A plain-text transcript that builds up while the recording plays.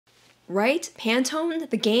right? Pantone,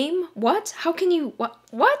 the game? What? How can you,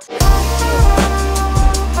 what?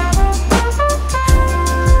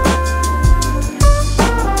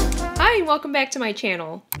 Hi, and welcome back to my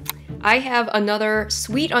channel. I have another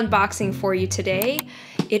sweet unboxing for you today.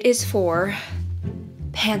 It is for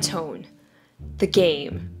Pantone, the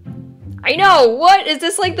game. I know, what? Is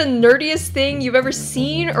this like the nerdiest thing you've ever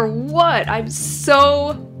seen or what? I'm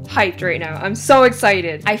so hyped right now. I'm so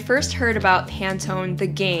excited. I first heard about Pantone, the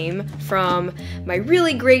game, from my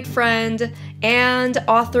really great friend and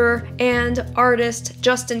author and artist,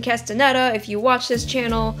 Justin Castaneda. If you watch this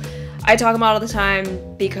channel, I talk him out all the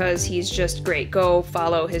time because he's just great. Go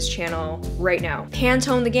follow his channel right now.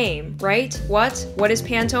 Pantone the game, right? What? What is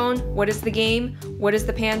Pantone? What is the game? What is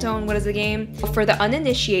the Pantone? What is the game? For the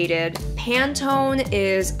uninitiated, Pantone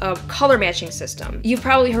is a color matching system. You've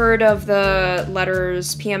probably heard of the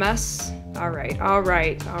letters PMS. All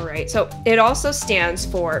right. So it also stands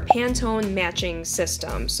for Pantone Matching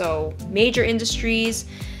System. So major industries,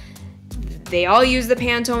 they all use the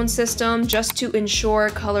Pantone system just to ensure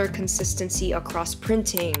color consistency across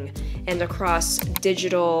printing and across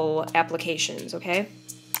digital applications, okay?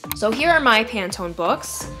 So here are my Pantone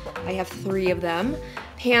books. I have 3 of them.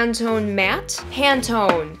 Pantone Matte,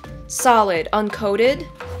 Pantone Solid Uncoated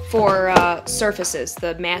for surfaces.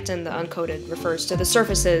 The matte and the uncoated refers to the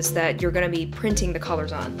surfaces that you're gonna be printing the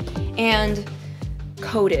colors on. And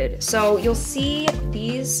coated. So you'll see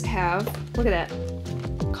these have, look at that,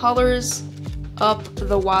 colors up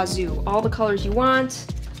the wazoo. All the colors you want,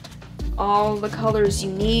 all the colors you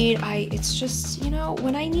need. It's just, you know,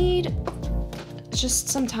 when I need just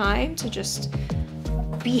some time to just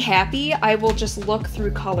be happy, I will just look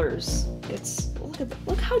through colors.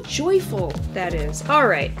 Look how joyful that is. All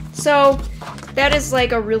right, so that is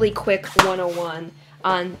like a really quick 101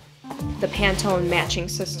 on the Pantone matching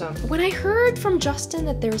system. When I heard from Justin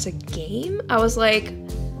that there's a game, I was like,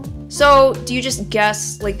 so do you just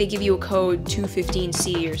guess, like they give you a code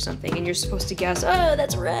 215C or something and you're supposed to guess, oh,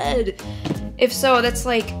 that's red. If so, that's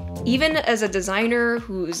like, even as a designer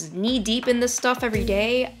who's knee deep in this stuff every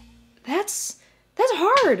day, that's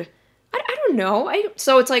hard. I don't know.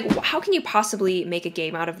 So it's like, how can you possibly make a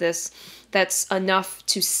game out of this that's enough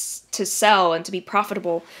to sell and to be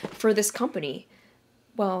profitable for this company?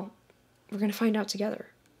 Well, we're gonna find out together,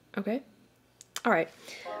 okay? All right.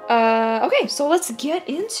 Okay, so let's get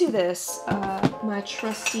into this. My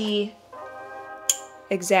trusty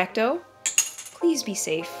X-Acto. Please be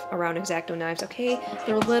safe around X-Acto knives, okay?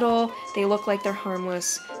 They're little, they look like they're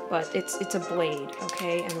harmless, but it's a blade,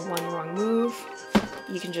 okay? And one wrong move,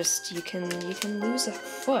 you can lose a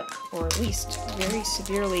foot, or at least very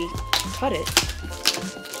severely cut it.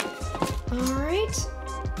 All right.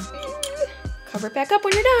 Cover it back up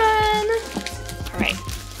when you're done. All right.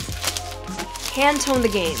 Pantone the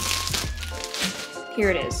game. Here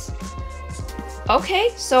it is. Okay,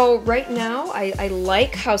 so right now I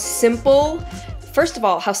like how simple, first of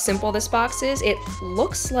all, how simple this box is. It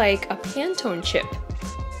looks like a Pantone chip.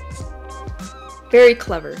 Very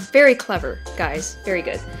clever, guys. Very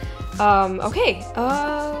good. Okay.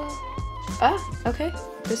 Okay.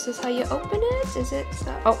 This is how you open it. Is it?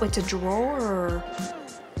 Oh, it's a drawer.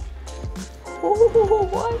 Oh,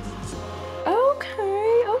 what?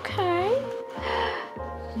 Okay.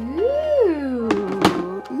 Ooh.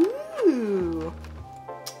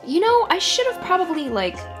 You know, I should have probably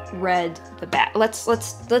like read the back. Let's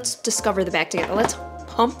discover the back together. Let's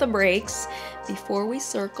pump the brakes before we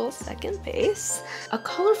circle second base. A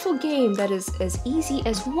colorful game that is as easy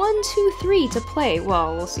as 1, 2, 3 to play.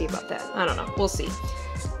 Well, we'll see about that. I don't know. We'll see.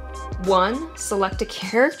 1, select a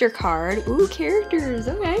character card. Ooh, characters,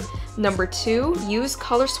 okay. Number 2, use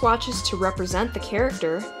color swatches to represent the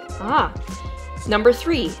character. Number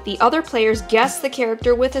 3, the other players guess the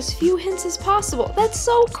character with as few hints as possible. That's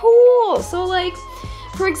so cool. So like,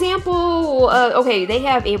 for example, okay, they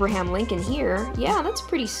have Abraham Lincoln here. Yeah, that's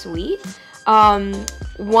pretty sweet.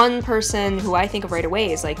 One person who I think of right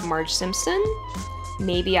away is like Marge Simpson.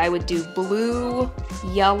 Maybe I would do blue,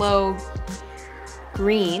 yellow,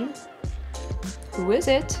 green. Who is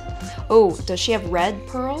it? Oh, does she have red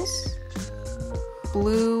pearls?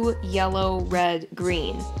 Blue, yellow, red,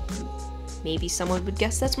 green. Maybe someone would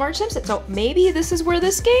guess that's Marge Simpson. So maybe this is where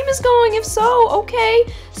this game is going. If so,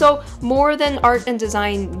 okay. So more than art and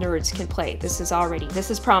design nerds can play. This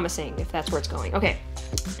is promising if that's where it's going. Okay.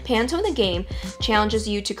 Pantone the game challenges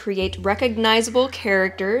you to create recognizable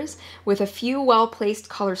characters with a few well-placed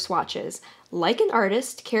color swatches. Like an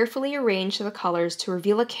artist, carefully arrange the colors to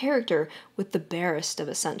reveal a character with the barest of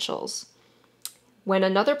essentials. When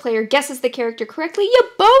another player guesses the character correctly, you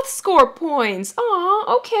both score points.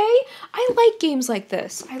 Aw, okay. I like games like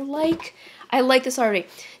this. I like this already.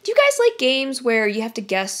 Do you guys like games where you have to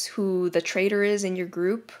guess who the traitor is in your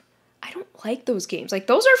group? I don't like those games. Like,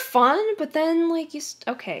 those are fun, but then, like,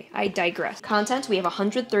 okay, I digress. Content, we have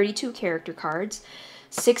 132 character cards,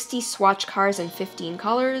 60 swatch cards in 15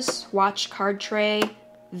 colors, swatch card tray,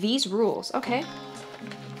 these rules. Okay.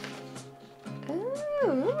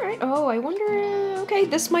 Oh, alright. Oh, I wonder... Okay,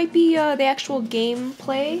 this might be the actual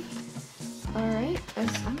gameplay. Alright,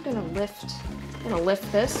 I'm gonna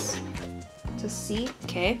lift this to see.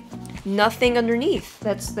 Okay, nothing underneath.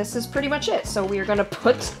 This is pretty much it. So we're gonna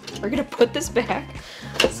put this back.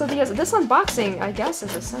 So this unboxing, I guess,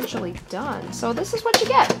 is essentially done. So this is what you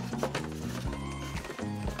get.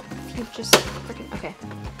 You just freaking okay.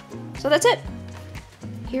 So that's it.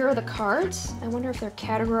 Here are the cards. I wonder if they're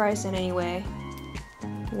categorized in any way.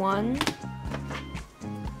 1,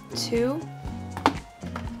 2,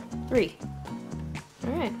 3. All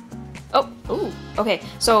right. Oh, ooh, okay.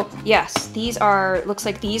 So yes, looks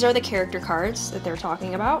like these are the character cards that they're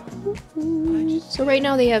talking about. So right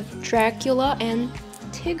now they have Dracula and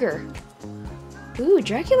Tigger. Ooh,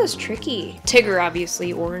 Dracula's tricky. Tigger,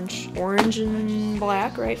 obviously, orange and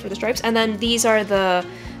black, right, for the stripes. And then these are the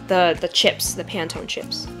chips, the Pantone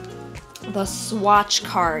chips. The swatch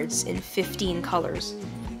cards in 15 colors.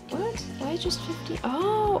 What? Why just 15?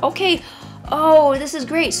 Oh, okay. Oh, this is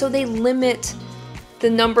great. So they limit the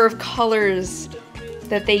number of colors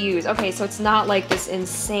that they use. Okay, so it's not like this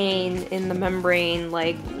insane in the membrane,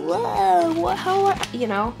 like, whoa, what, how, you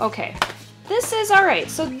know? Okay. This is all right.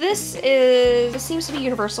 So this seems to be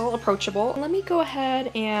universal, approachable. Let me go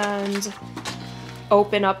ahead and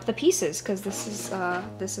open up the pieces because this is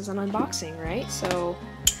an unboxing, right? So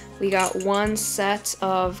we got one set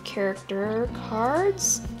of character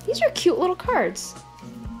cards. These are cute little cards.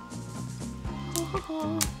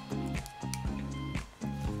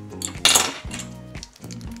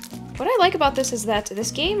 What I like about this is that this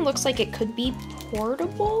game looks like it could be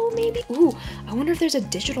portable, maybe? Ooh, I wonder if there's a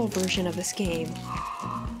digital version of this game.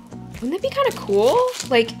 Wouldn't that be kind of cool?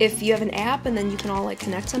 Like, if you have an app and then you can all, like,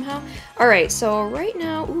 connect somehow? Alright, so right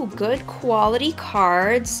now, ooh, good quality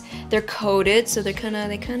cards. They're coated, so they kind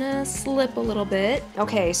of slip a little bit.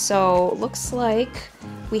 Okay, so looks like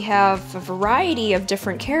we have a variety of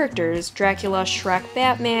different characters. Dracula, Shrek,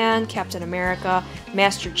 Batman, Captain America,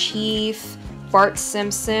 Master Chief, Bart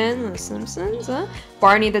Simpson, The Simpsons,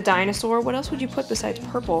 Barney the Dinosaur. What else would you put besides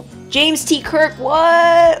purple? James T. Kirk,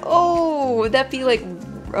 what? Oh, would that be like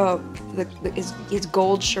his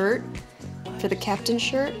gold shirt for the captain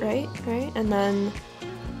shirt, right? Right? And then,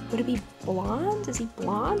 would it be blonde? Is he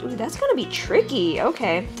blonde? Ooh, that's gonna be tricky.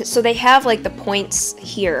 Okay. So they have like the points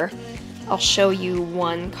here. I'll show you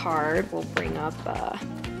one card. We'll bring up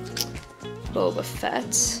Boba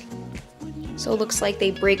Fett. So it looks like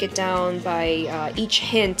they break it down by each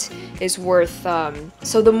hint is worth,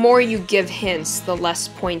 so the more you give hints, the less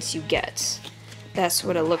points you get. That's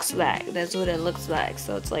what it looks like. That's what it looks like.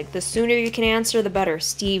 So it's like, the sooner you can answer, the better.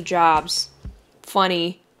 Steve Jobs.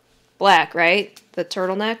 Funny. Black, right? The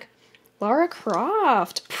turtleneck. Lara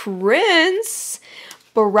Croft. Prince.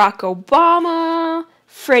 Barack Obama.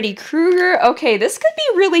 Freddy Krueger. Okay, this could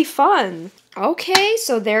be really fun. Okay,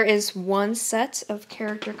 so there is one set of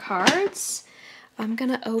character cards. I'm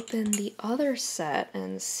gonna open the other set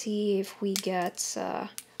and see if we get,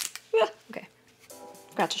 okay.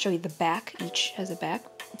 Forgot to show you the back. Each has a back.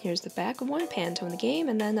 Here's the back of one, Pantone the game,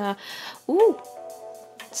 and then, ooh,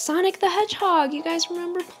 Sonic the Hedgehog. You guys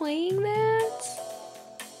remember playing that?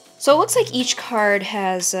 So it looks like each card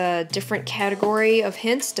has a different category of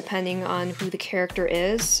hints depending on who the character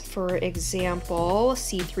is. For example,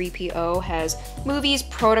 C-3PO has movies,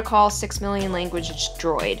 protocol, 6 million languages,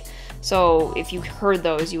 droid. So if you heard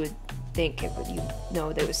those, you would think you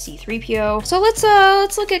know that it was C-3PO. So let's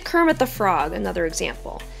look at Kermit the Frog, another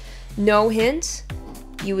example. No hint,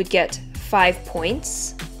 you would get 5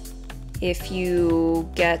 points. If you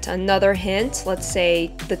get another hint, let's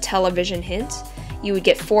say the television hint, you would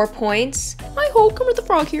get 4 points. Hi-ho, Kermit the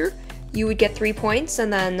Frog here. You would get 3 points,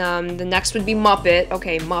 and then the next would be Muppet.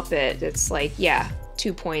 Okay, Muppet, it's like, yeah,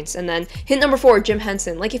 2 points. And then hint number 4, Jim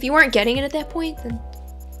Henson. Like, if you weren't getting it at that point, then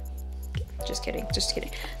just kidding, just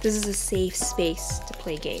kidding. This is a safe space to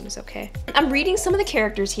play games, okay? I'm reading some of the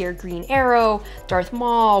characters here. Green Arrow, Darth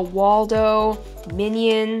Maul, Waldo,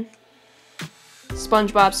 Minion,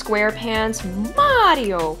 SpongeBob SquarePants,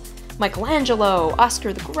 Mario, Michelangelo,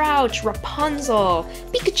 Oscar the Grouch, Rapunzel,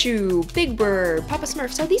 Pikachu, Big Bird, Papa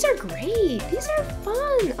Smurf. So these are great. These are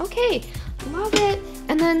fun. Okay, love it.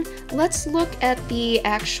 And then let's look at the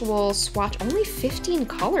actual swatch. Only 15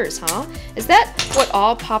 colors, huh? Is that what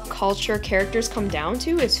all pop culture characters come down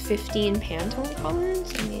to, is 15 Pantone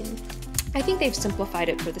colors? I mean, I think they've simplified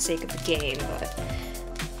it for the sake of the game, but...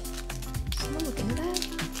 Someone look into that?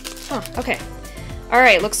 Huh, okay.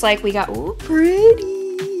 Alright, looks like we got... Ooh,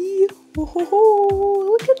 pretty!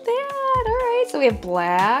 Oh, look at that! Alright, so we have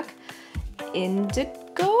black,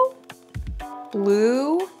 indigo,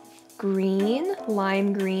 blue, green,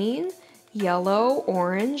 lime green, yellow,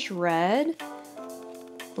 orange, red,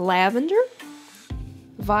 lavender,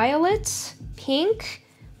 violet, pink,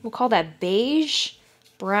 we'll call that beige,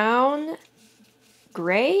 brown,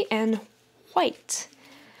 gray, and white.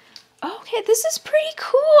 Okay, this is pretty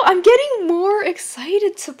cool. I'm getting more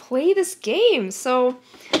excited to play this game. So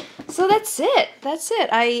that's it. That's it.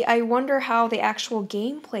 I wonder how the actual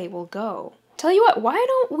gameplay will go. Tell you what, why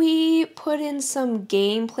don't we put in some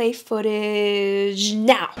gameplay footage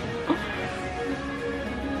now?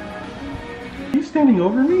 Are you standing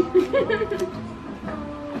over me?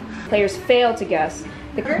 Players fail to guess.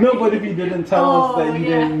 No, but if you didn't tell us that you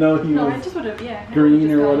didn't know he was I just would have,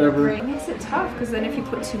 green or whatever. It makes it tough, because then if you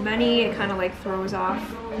put too many, it kind of like throws off.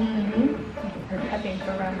 I think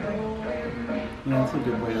for rendering. Yeah, that's a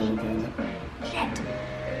good way to look at it. Shit.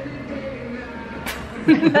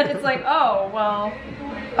 Then it's like, oh, well.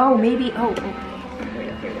 Oh, maybe, oh, okay.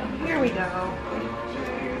 Here we go.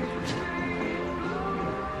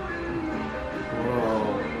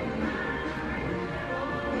 Whoa.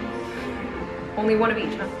 Only one of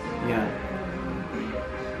each, huh? Yeah.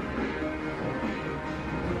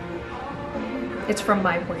 It's from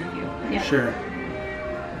my point of view. Yeah. Sure.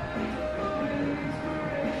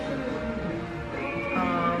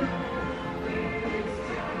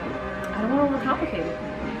 I don't want to overcomplicate it.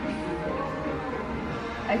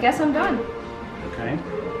 I guess I'm done. Okay.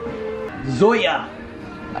 Zoya!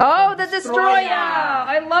 Oh, the Destroyer!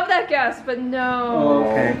 I love that guess, but no. Oh,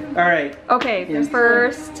 okay. Alright. Okay, the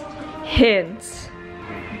first hint.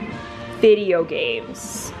 Video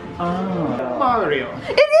games. Oh. Mario.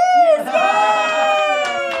 It is! Yay!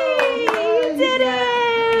 You did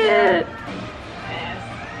it!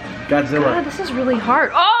 Godzilla. God, this is really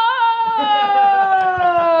hard. Oh!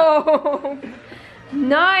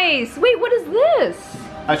 Nice. Wait, what is this?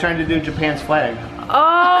 I was trying to do Japan's flag.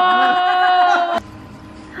 Oh!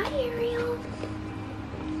 Hi, Ariel.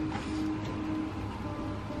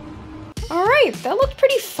 Alright, that looked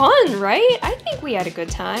pretty fun, right? I think we had a good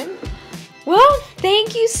time. Well,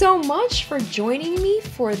 thank you so much for joining me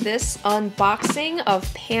for this unboxing of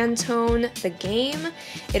Pantone the game.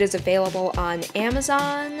 It is available on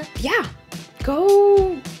Amazon. Yeah,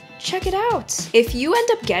 go check it out. If you end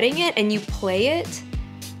up getting it and you play it,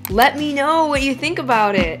 let me know what you think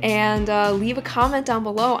about it, and leave a comment down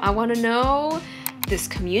below. I want to know. This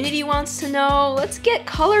community wants to know. Let's get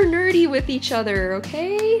color nerdy with each other,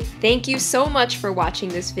 okay? Thank you so much for watching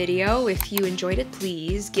this video. If you enjoyed it,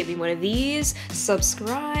 please give me one of these,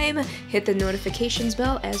 subscribe, hit the notifications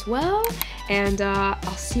bell as well, and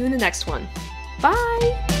I'll see you in the next one.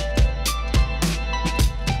 Bye!